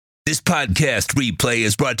This podcast replay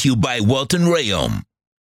is brought to you by Welton Rayom.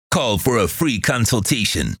 Call for a free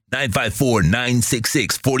consultation,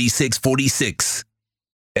 954-966-4646.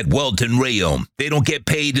 At Welton Rayom, they don't get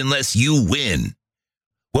paid unless you win.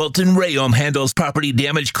 Welton Rayom handles property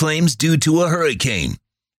damage claims due to a hurricane.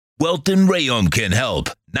 Welton Rayom can help.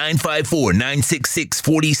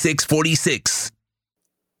 954-966-4646.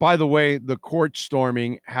 By the way, the court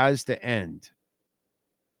storming has to end.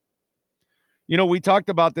 You know, we talked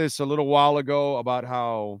about this a little while ago about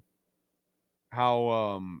how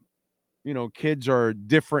kids are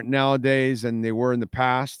different nowadays than they were in the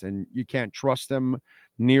past, and you can't trust them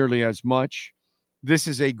nearly as much. This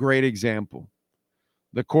is a great example.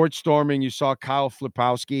 The court storming, you saw Kyle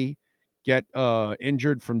Filipowski get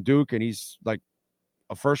injured from Duke, and he's like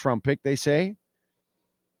a first-round pick, they say.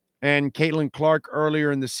 And Caitlin Clark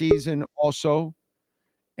earlier in the season also.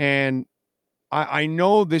 And I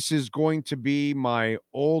know this is going to be my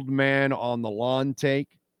old man on the lawn take,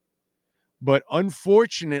 but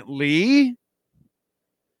unfortunately,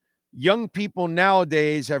 young people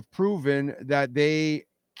nowadays have proven that they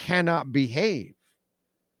cannot behave.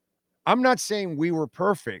 I'm not saying we were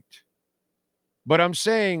perfect, but I'm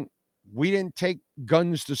saying we didn't take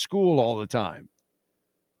guns to school all the time.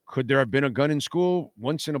 Could there have been a gun in school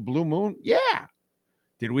once in a blue moon? Yeah.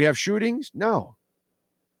 Did we have shootings? No.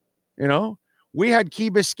 You know, we had Key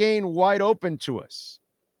Biscayne wide open to us.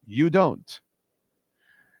 You don't.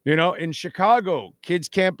 You know, in Chicago, kids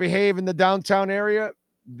can't behave in the downtown area.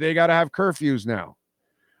 They got to have curfews now.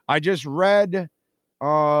 I just read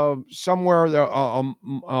somewhere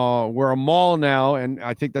where a mall now, and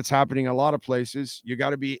I think that's happening in a lot of places. You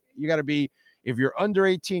got to be, if you're under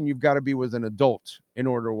 18, you've got to be with an adult in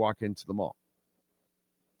order to walk into the mall.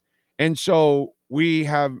 And so we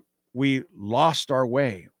lost our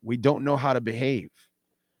way. We don't know how to behave.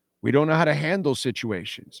 We don't know how to handle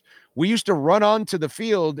situations. We used to run onto the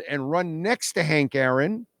field and run next to Hank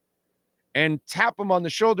Aaron and tap him on the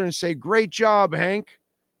shoulder and say, "Great job, Hank."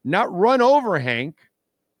 Not run over Hank.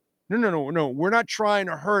 No. We're not trying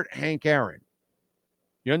to hurt Hank Aaron.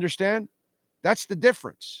 You understand? That's the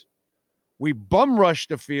difference. We bum rush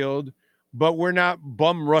the field, but we're not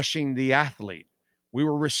bum rushing the athlete. We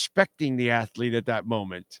were respecting the athlete at that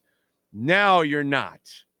moment. Now you're not.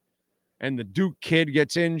 And the Duke kid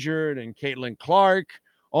gets injured, and Caitlin Clark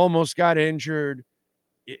almost got injured.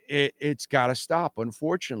 It's got to stop,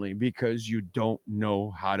 unfortunately, because you don't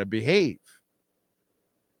know how to behave.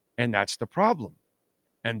 And that's the problem.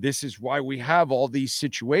 And this is why we have all these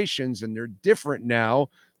situations, and they're different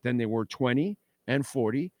now than they were 20 and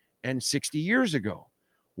 40 and 60 years ago.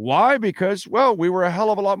 Why? Because, well, we were a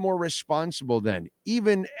hell of a lot more responsible then.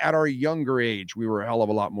 Even at our younger age, we were a hell of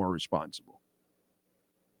a lot more responsible.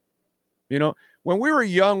 You know, when we were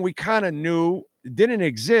young, we kind of knew it didn't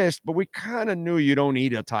exist, but we kind of knew you don't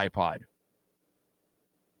eat a Tide Pod.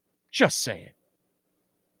 Just saying.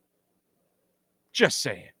 Just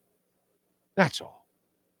saying. That's all.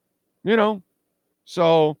 You know,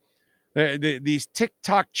 so these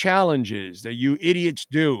TikTok challenges that you idiots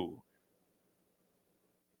do.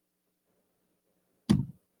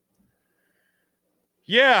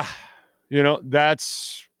 Yeah, you know,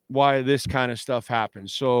 that's why this kind of stuff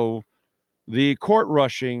happens. So the court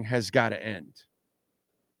rushing has got to end.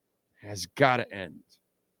 Has got to end.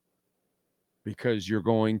 Because you're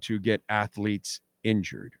going to get athletes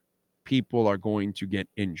injured. People are going to get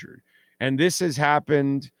injured. And this has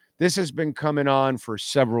happened. This has been coming on for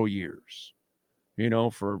several years. You know,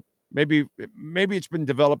 for maybe it's been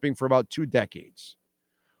developing for about 2 decades.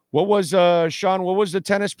 What was, Sean, what was the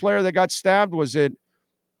tennis player that got stabbed?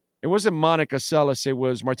 It wasn't Monica Seles. It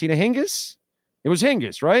was Martina Hingis. It was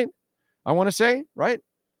Hingis, right? I want to say, right?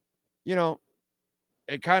 You know,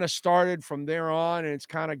 it kind of started from there on, and it's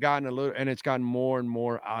kind of gotten it's gotten more and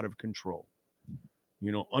more out of control.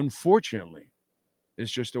 You know, unfortunately,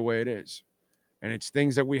 it's just the way it is. And it's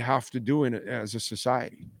things that we have to do as a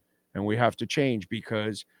society. And we have to change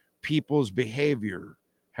because people's behavior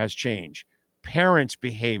has changed. Parents'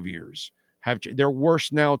 behaviors they're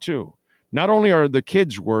worse now too. Not only are the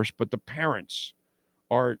kids worse, but the parents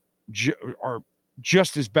are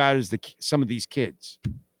just as bad as some of these kids.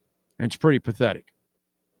 And it's pretty pathetic.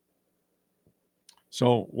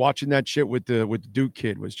 So watching that shit with the Duke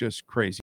kid was just crazy.